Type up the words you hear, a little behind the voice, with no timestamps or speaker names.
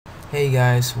Hey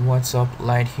guys, what's up?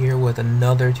 Light here with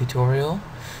another tutorial,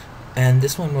 and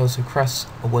this one was requested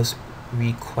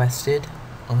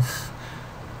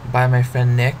by my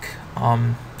friend Nick.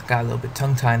 Got a little bit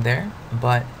tongue-tied there,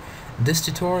 but this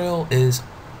tutorial is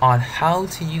on how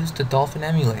to use the Dolphin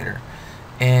Emulator,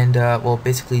 and well,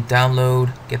 basically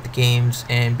download, get the games,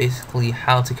 and basically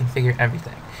how to configure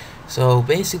everything. So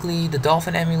basically, the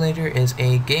Dolphin Emulator is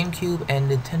a GameCube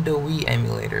and Nintendo Wii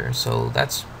emulator, so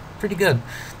that's pretty good.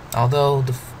 Although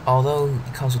it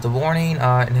comes with a warning, it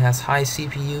has high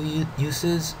CPU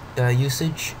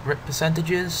usage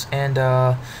percentages, and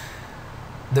the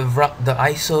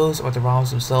ISOs or the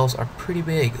ROMs themselves are pretty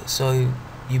big. So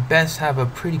you best have a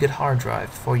pretty good hard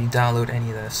drive before you download any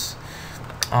of this.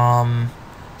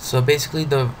 So basically,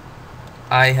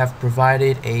 I have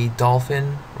provided a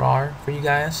Dolphin RAR for you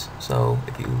guys. So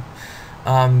if you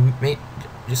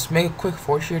just make a quick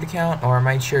 4-shared account, or I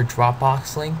might share a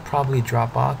Dropbox link, probably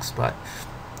Dropbox, but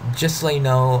just to let you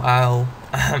know, I'll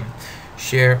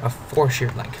share a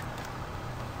 4-shared link.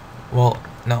 Well,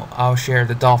 no, I'll share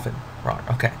the Dolphin RAR.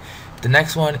 Okay. The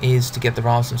next one is to get the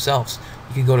ROMs themselves.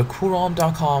 You can go to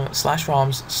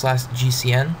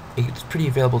coolrom.com/ROMs/GCN. It's pretty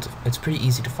available. It's pretty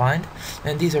easy to find,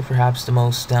 and these are perhaps the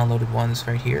most downloaded ones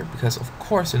right here, because of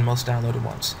course they're the most downloaded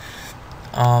ones.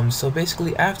 So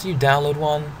basically, after you download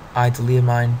one, I deleted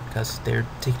mine because they're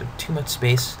taking up too much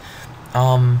space.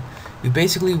 You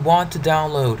basically want to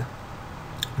download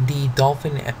the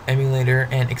Dolphin emulator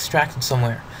and extract it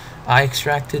somewhere. I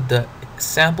extracted the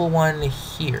sample one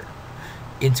here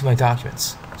into my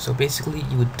documents. So basically,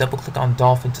 you would double click on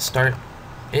Dolphin to start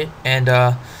it, and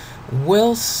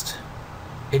whilst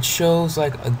it shows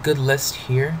like a good list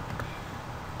here,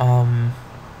 yeah,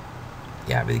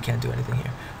 I really can't do anything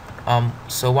here.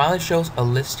 So while it shows a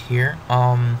list here,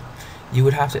 you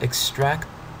would have to extract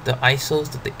the ISOs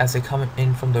as they come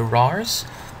in from the RARs,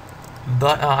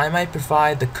 but I might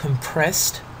provide the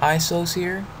compressed ISOs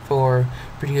here for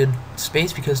pretty good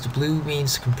space, because the blue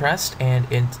means compressed, and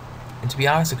to be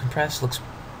honest, the compressed looks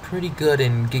pretty good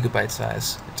in gigabyte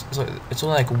size. It's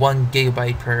only like 1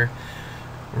 gigabyte per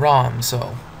ROM,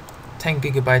 so 10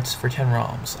 gigabytes for 10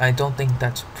 ROMs. I don't think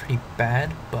that's pretty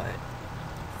bad, but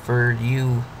for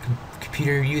you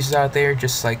computer users out there,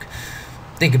 just like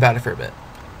think about it for a bit.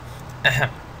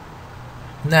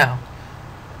 Now,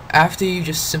 after you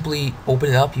just simply open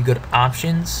it up, you go to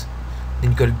options, then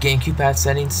you go to GameCube pad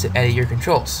settings to edit your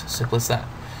controls. Simple as that.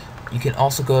 You can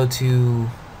also go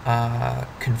to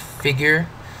configure,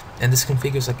 and this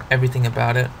configures like everything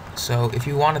about it. So if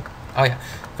you want to, oh yeah,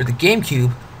 for the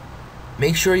GameCube,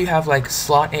 make sure you have like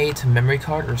slot A to memory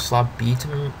card or slot B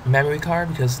to memory card,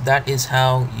 because that is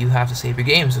how you have to save your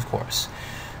games, of course.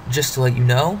 Just to let you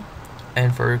know,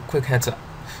 and for a quick heads up.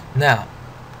 Now,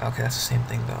 okay, that's the same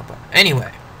thing though, but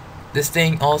anyway, this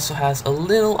thing also has a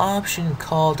little option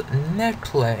called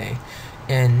NetPlay,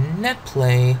 and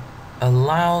NetPlay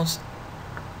allows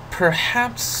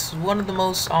perhaps one of the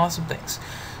most awesome things.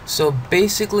 So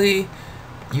basically,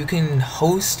 you can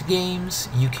host games,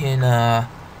 you can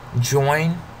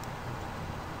join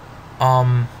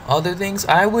other things.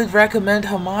 I would recommend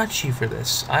Hamachi for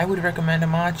this. I would recommend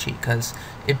Hamachi because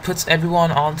it puts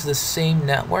everyone onto the same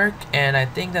network, and I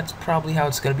think that's probably how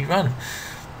it's going to be run.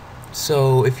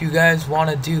 So if you guys want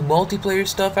to do multiplayer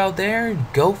stuff out there,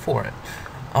 go for it.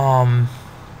 Now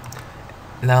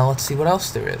let's see what else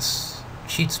there is.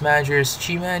 Cheats Manager is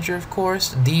Cheat Manager, of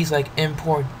course. These like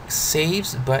import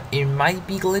saves, but it might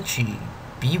be glitchy.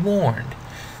 Be warned.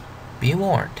 Be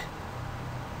warned.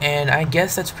 And I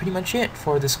guess that's pretty much it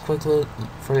for this quick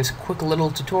little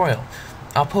tutorial.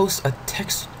 I'll post a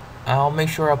text. I'll make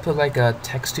sure I'll put like a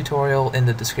text tutorial in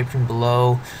the description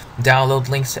below. Download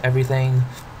links to everything,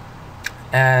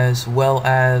 as well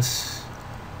as,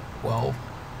 well,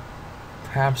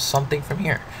 perhaps something from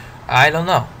here. I don't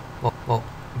know. Well,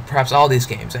 perhaps all these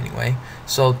games anyway.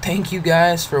 So thank you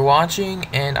guys for watching,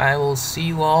 and I will see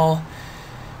you all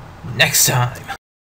next time.